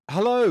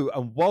Hello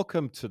and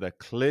welcome to the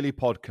Clearly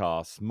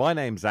Podcast. My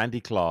name's Andy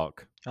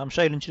Clark. I'm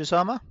Shailen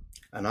Chisama.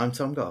 And I'm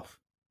Tom Goff.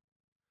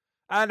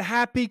 And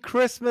happy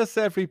Christmas,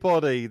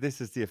 everybody. This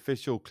is the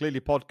official Clearly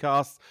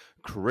Podcast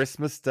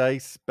Christmas Day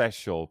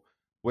special,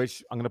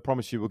 which I'm going to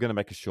promise you we're going to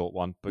make a short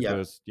one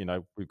because,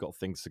 we've got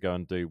things to go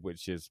and do,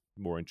 which is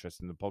more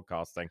interesting than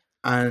podcasting.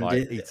 And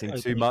like eating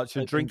too much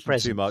and drinking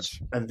too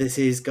much. And this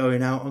is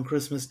going out on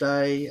Christmas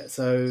Day.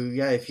 So,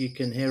 yeah, if you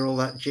can hear all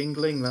that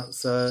jingling,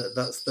 that's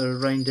the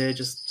reindeer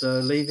just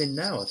leaving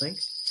now, I think.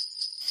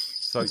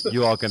 So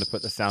you are going to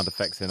put the sound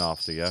effects in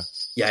after, yeah?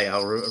 Yeah,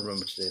 I'll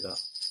remember to do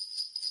that.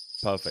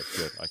 Perfect,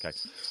 good, okay.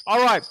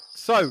 All right,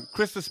 so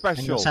Christmas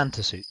special. And your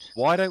Santa suit.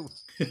 Why don't...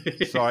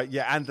 Sorry,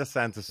 yeah, and the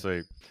Santa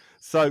suit.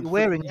 So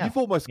you've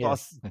almost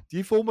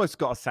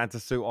got a Santa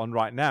suit on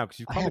right now because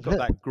you've kind of got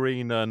that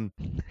green and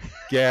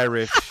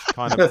garish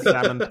kind of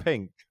salmon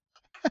pink.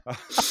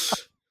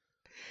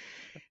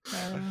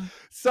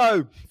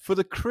 So for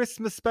the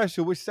Christmas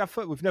special,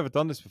 we've never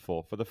done this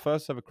before. For the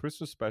first ever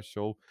Christmas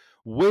special,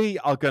 we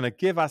are going to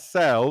give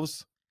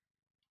ourselves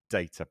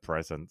data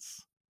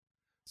presents.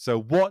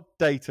 So what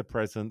data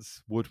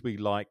presents would we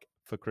like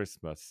for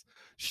Christmas?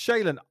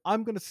 Shailen,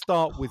 I'm going to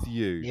start with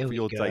you for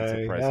your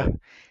data present.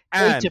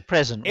 And data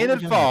present. In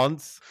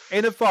advance to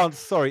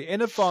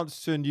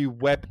a new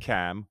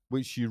webcam,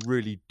 which you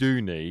really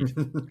do need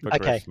for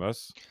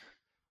Christmas.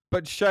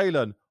 But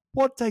Shailen,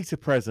 what data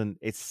present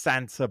is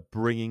Santa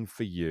bringing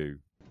for you?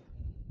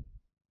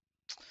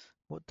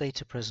 What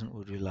data present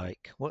would we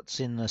like? What's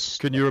in the?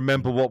 Can you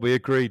remember what we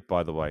agreed,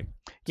 by the way?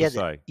 Yeah.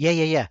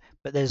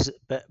 But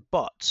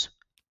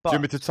do you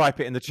want me to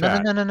type it in the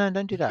chat? No,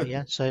 don't do that.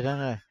 Yeah, so don't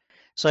know.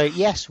 So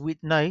yes, we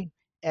know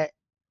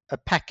a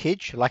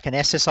package like an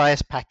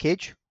SSIS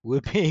package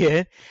would be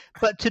in,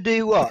 but to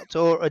do what?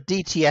 Or a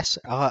DTS?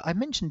 I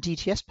mentioned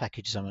DTS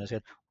package. Someone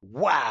said,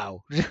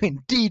 "Wow, we're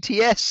doing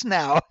DTS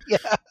now." Yeah.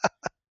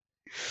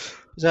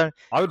 So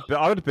I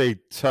would be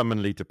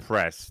terminally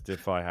depressed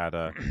if I had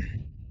a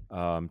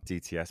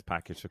DTS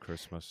package for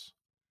Christmas.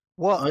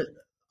 What?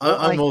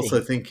 I'm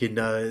also thinking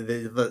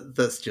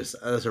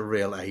that's a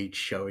real age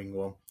showing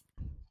one.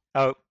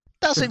 Oh,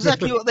 that's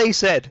exactly what they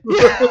said.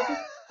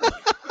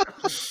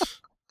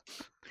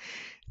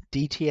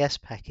 DTS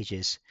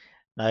packages.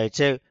 No,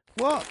 so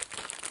what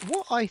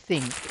I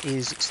think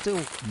is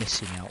still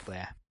missing out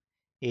there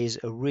is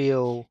a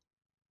real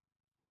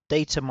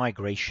data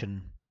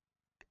migration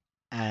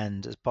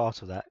and, as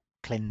part of that,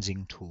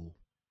 cleansing tool,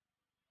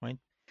 right?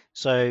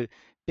 So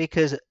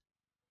because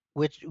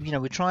we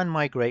try and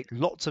migrate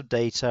lots of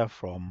data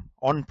from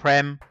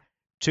on-prem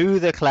to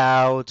the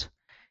cloud,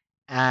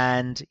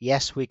 and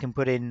yes, we can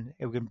build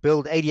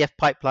ADF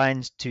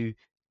pipelines to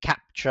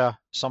capture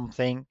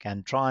something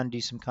and try and do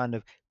some kind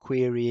of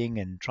querying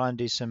and try and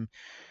do some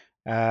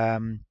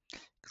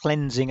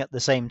cleansing at the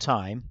same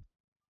time.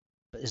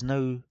 But there's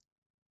no,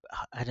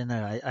 I don't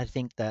know. I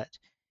think that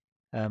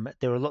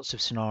there are lots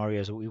of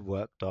scenarios that we've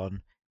worked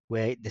on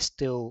where there's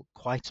still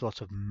quite a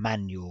lot of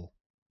manual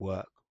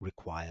work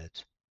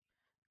required,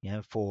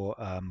 for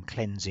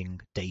cleansing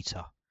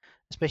data,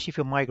 especially if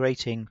you're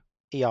migrating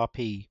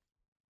ERP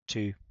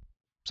to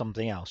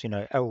something else,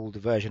 old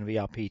version of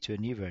ERP to a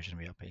new version of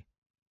ERP.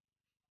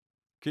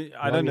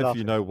 I don't know if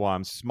you know why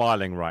I'm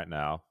smiling right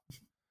now,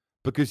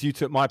 because you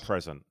took my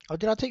present. Oh,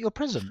 did I take your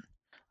present?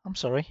 I'm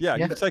sorry. Yeah,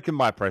 you've taken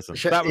my present.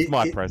 That was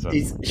my present.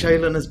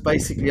 Shailen has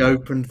basically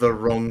opened the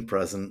wrong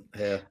present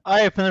here.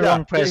 I opened the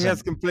wrong present. He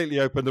has completely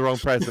opened the wrong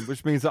present,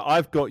 which means that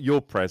I've got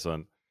your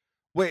present,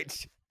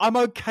 which I'm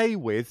okay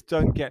with,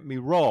 don't get me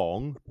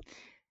wrong.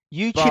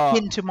 You chip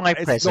into my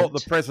present. It's not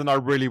the present I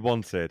really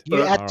wanted.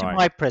 You add to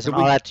my present,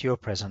 I'll add to your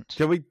present.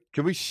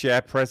 Can we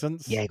share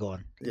presents? Yeah, go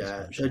on.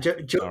 Yeah. So do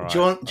you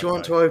want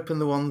to open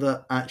the one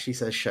that actually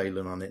says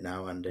Shailen on it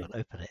now, Andy? I'll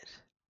open it.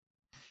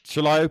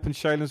 Shall I open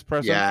Shailen's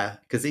present? Yeah,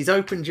 because he's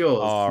opened yours.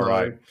 All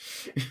right.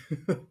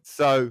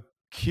 So,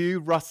 cue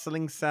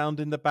rustling sound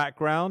in the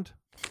background.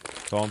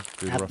 Tom,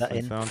 do the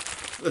rustling sound.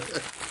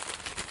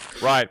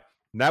 Right.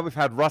 Now we've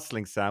had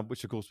rustling sound,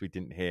 which of course we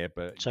didn't hear,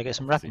 but so I get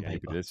some wrapping paper.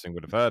 Anybody listening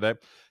would have heard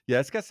it. Yeah,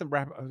 let's get some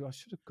wrapping. Oh, I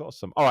should have got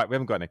some. All right, we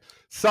haven't got any.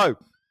 So,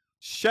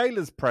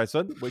 Shailen's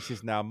present, which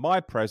is now my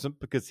present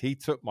because he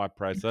took my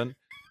present,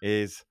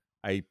 is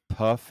a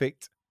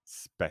perfect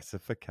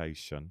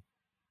specification.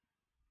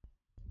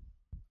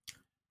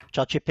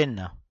 Shall I chip in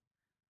now?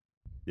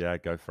 Yeah,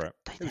 go for it.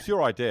 It was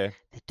your idea.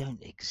 They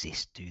don't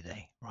exist, do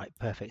they? Right,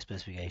 perfect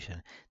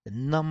specification. The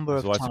number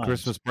of times. It's a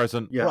Christmas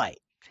present. Yeah. Right.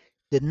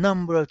 The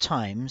number of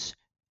times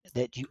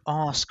that you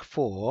ask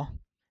for,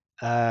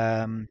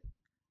 you'd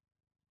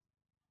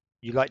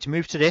like to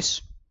move to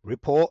this,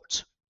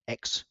 report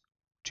X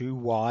to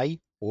Y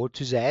or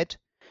to Z,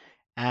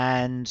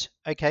 and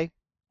okay,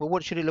 well,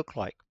 what should it look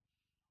like?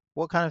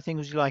 What kind of things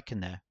would you like in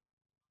there?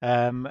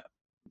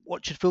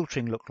 What should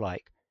filtering look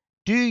like?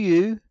 Do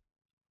you,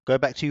 go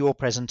back to your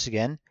present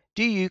again,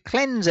 do you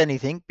cleanse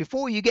anything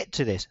before you get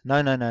to this?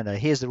 No.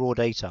 Here's the raw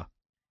data.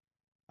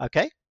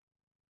 Okay?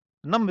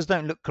 The numbers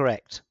don't look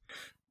correct.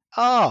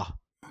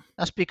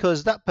 That's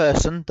because that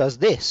person does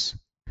this.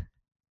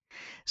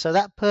 So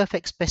that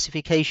perfect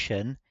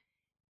specification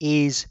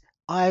is,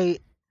 I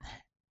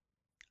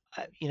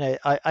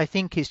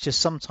think it's just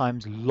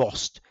sometimes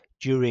lost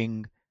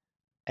during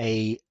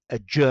a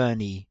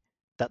journey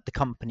that the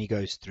company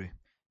goes through.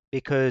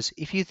 Because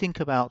if you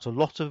think about a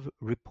lot of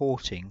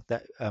reporting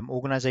that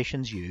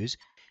organizations use,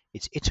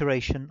 it's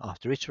iteration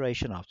after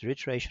iteration after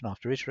iteration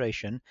after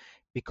iteration,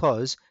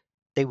 because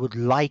they would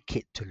like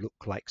it to look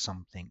like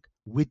something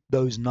with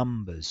those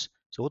numbers.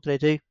 So what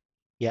do?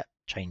 Yeah,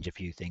 change a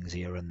few things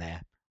here and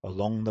there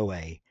along the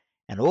way.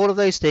 And all of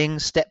those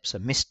things, steps are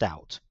missed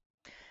out.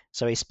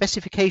 So a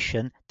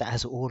specification that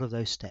has all of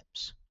those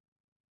steps.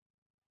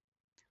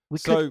 We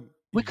could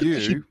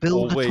actually you or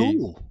build a we,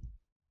 tool.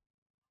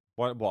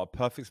 what a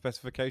perfect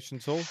specification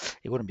tool?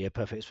 It wouldn't be a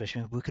perfect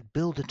specification. We could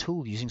build a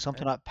tool using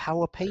something like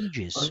Power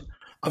Pages.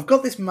 I've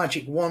got this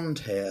magic wand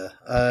here,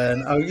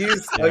 and I'll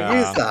use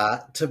Yeah.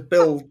 that to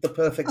build the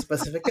perfect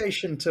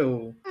specification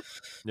tool.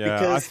 Yeah, I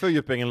Because- feel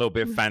you're being a little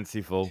bit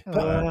fanciful.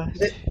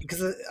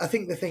 Because I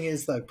think the thing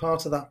is, though,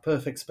 part of that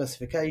perfect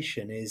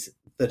specification is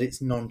that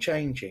it's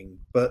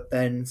non-changing. But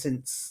then,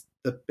 since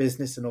the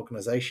business and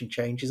organisation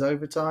changes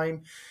over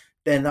time,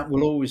 then that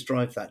will always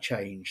drive that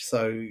change.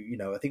 So,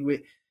 I think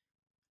we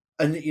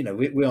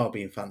are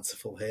being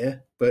fanciful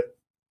here,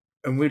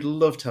 and we'd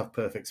love to have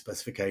perfect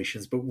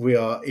specifications, but we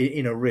are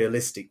in a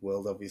realistic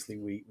world. Obviously,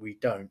 we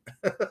don't.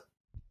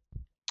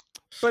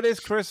 But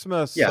it's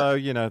Christmas, Yeah. so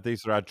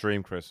these are our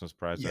dream Christmas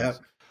presents. Yeah.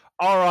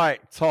 All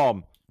right,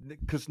 Tom,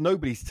 because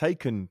nobody's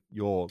taken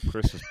your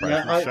Christmas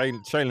present.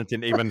 Shaylan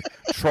didn't even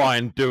try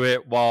and do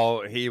it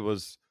while he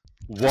was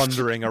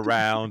wandering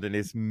around in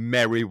his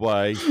merry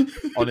way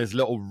on his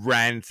little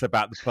rant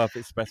about the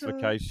perfect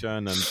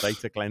specification and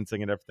data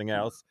cleansing and everything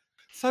else.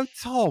 So,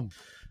 Tom,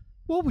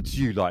 what would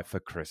you like for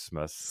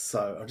Christmas?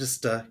 So I'll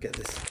just get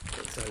this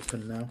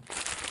open now,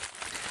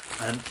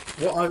 and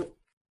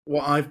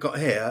what I've got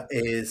here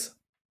is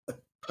a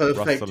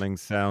perfect Rustling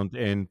sound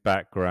in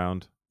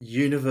background.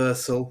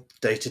 universal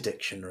data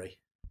dictionary.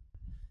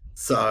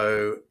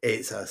 So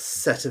it's a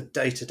set of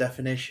data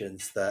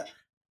definitions that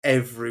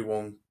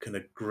everyone can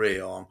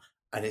agree on,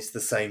 and it's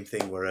the same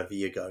thing wherever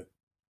you go.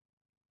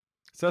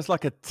 So it's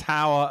like a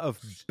Tower of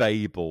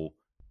Babel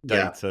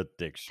data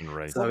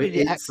dictionary. So What would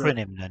be the it's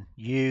acronym then?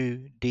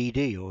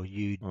 UDD or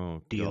UDIC?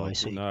 Oh,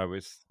 God. No,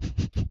 it's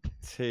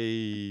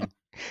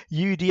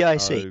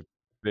UDIC.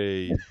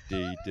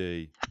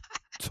 TOBDD.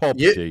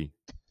 TOBD.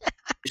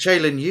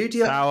 Shaylan,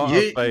 Tower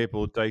of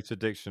Babel data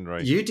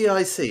dictionary.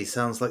 UDIC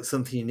sounds like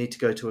something you need to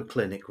go to a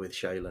clinic with,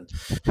 Shaylan.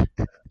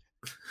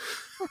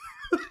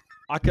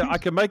 I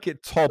can make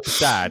it Top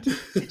Dad. You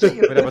take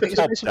your We'd have a perfect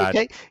top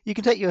specifica- You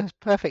can take your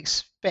perfect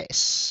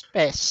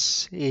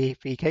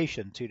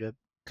specification to the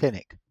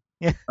clinic.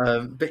 But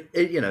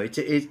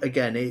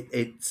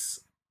it's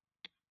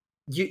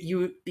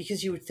you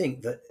because you would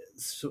think that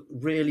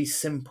really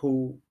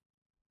simple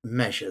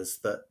measures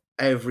that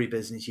every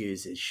business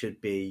uses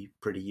should be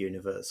pretty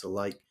universal,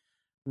 like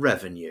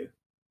revenue,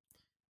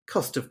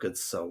 cost of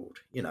goods sold.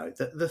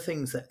 The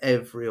things that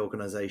every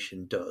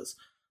organization does.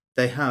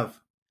 They have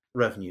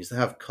revenues, they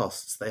have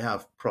costs, they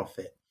have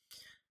profit,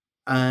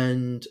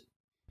 and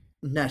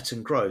net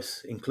and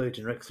gross,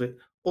 including or excluding.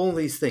 All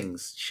these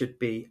things should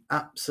be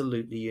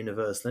absolutely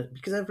universal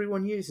because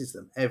everyone uses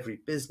them. Every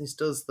business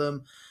does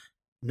them.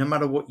 No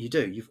matter what you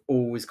do, you've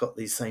always got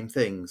these same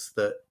things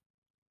that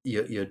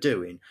you're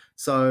doing.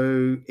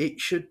 So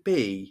it should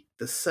be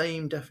the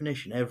same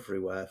definition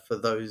everywhere for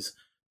those,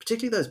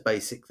 particularly those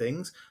basic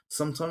things.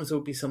 Sometimes there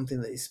will be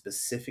something that is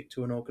specific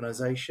to an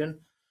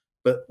organization,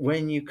 but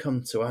when you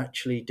come to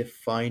actually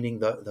defining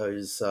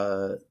those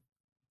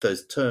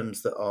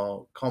terms that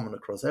are common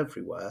across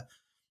everywhere,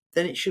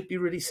 then it should be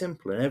really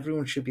simple and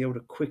everyone should be able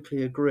to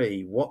quickly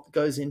agree what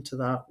goes into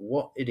that,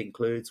 what it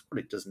includes, what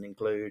it doesn't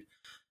include,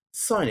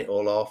 sign it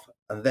all off,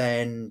 and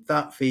then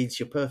that feeds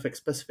your perfect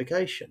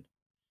specification.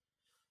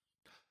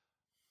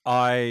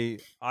 I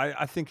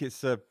think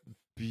it's a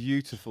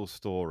beautiful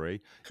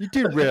story. You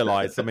do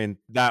realise, I mean,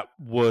 that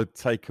would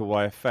take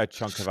away a fair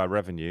chunk of our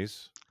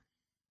revenues.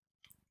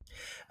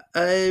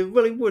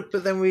 Well, it would,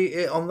 but then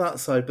on that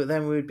side, but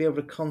then we'd be able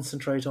to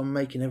concentrate on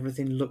making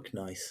everything look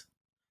nice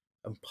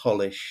and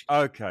polished.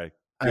 Okay,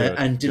 good,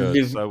 and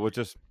good. So we'll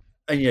just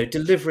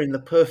delivering the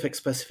perfect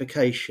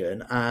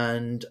specification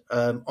and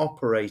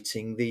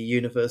operating the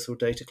universal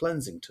data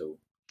cleansing tool.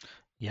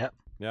 Yep.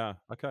 Yeah.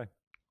 Okay.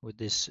 With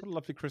this, what a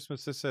lovely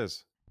Christmas this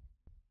is.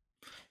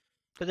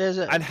 But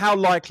and how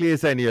likely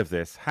is any of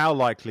this? How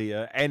likely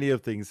are any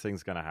of these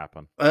things going to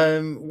happen?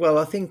 Well,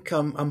 I think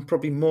I'm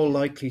probably more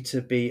likely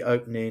to be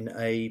opening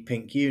a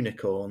pink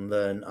unicorn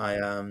than I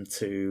am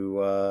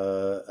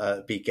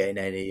to be getting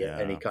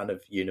any kind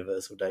of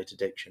universal data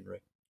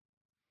dictionary.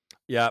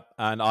 Yeah,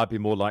 and I'd be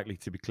more likely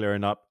to be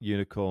clearing up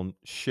unicorn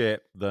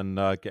shit than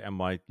getting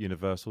my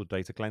universal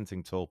data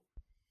cleansing tool,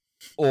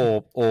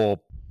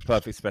 or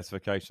perfect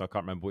specification. I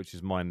can't remember which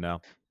is mine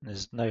now.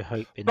 There's no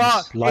hope in but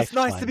this lifetime. It's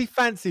nice to be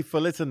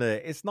fanciful, isn't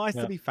it? It's nice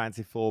to be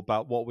fanciful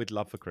about what we'd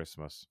love for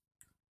Christmas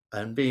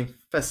and being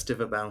festive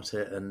about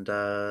it, and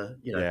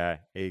Yeah,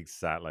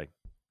 exactly.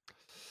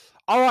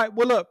 All right.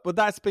 Well, look, but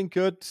that's been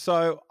good.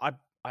 So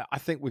I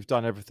think we've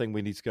done everything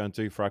we need to go and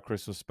do for our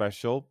Christmas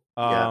special.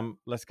 Yeah.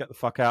 Let's get the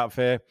fuck out of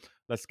here.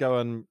 Let's go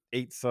and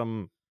eat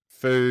some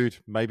food,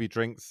 maybe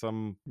drink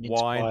some Mince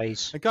wine,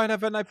 pies. and go and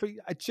have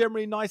a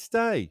generally nice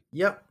day.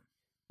 Yep.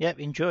 Yep,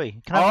 enjoy.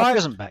 Can I have All my right.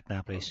 present back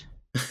now, please?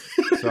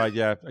 So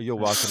yeah, you're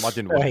welcome. I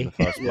didn't want it in the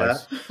first Yeah.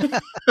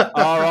 place.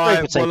 All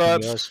right. Sorry for Well,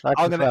 taking yours. I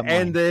I'm going prefer to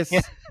end mine. this.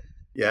 Yeah.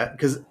 Yeah,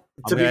 because I'm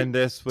to going to be end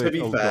this with. to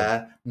be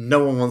fair,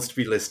 no one wants to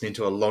be listening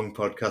to a long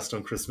podcast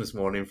on Christmas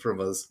morning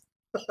from us.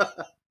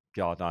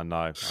 God, I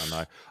know.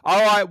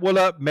 All right.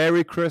 Well,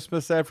 Merry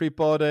Christmas,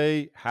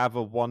 everybody. Have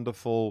a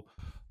wonderful,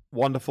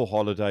 wonderful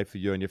holiday for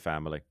you and your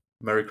family.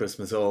 Merry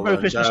Christmas all. Merry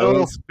and, Christmas all.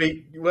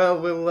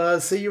 We'll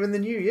see you in the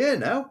new year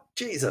now.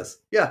 Jesus.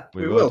 Yeah,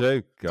 We will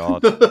do.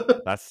 God,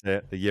 that's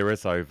it. The year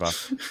is over.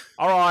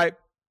 All right.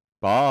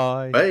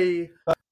 Bye. Bye.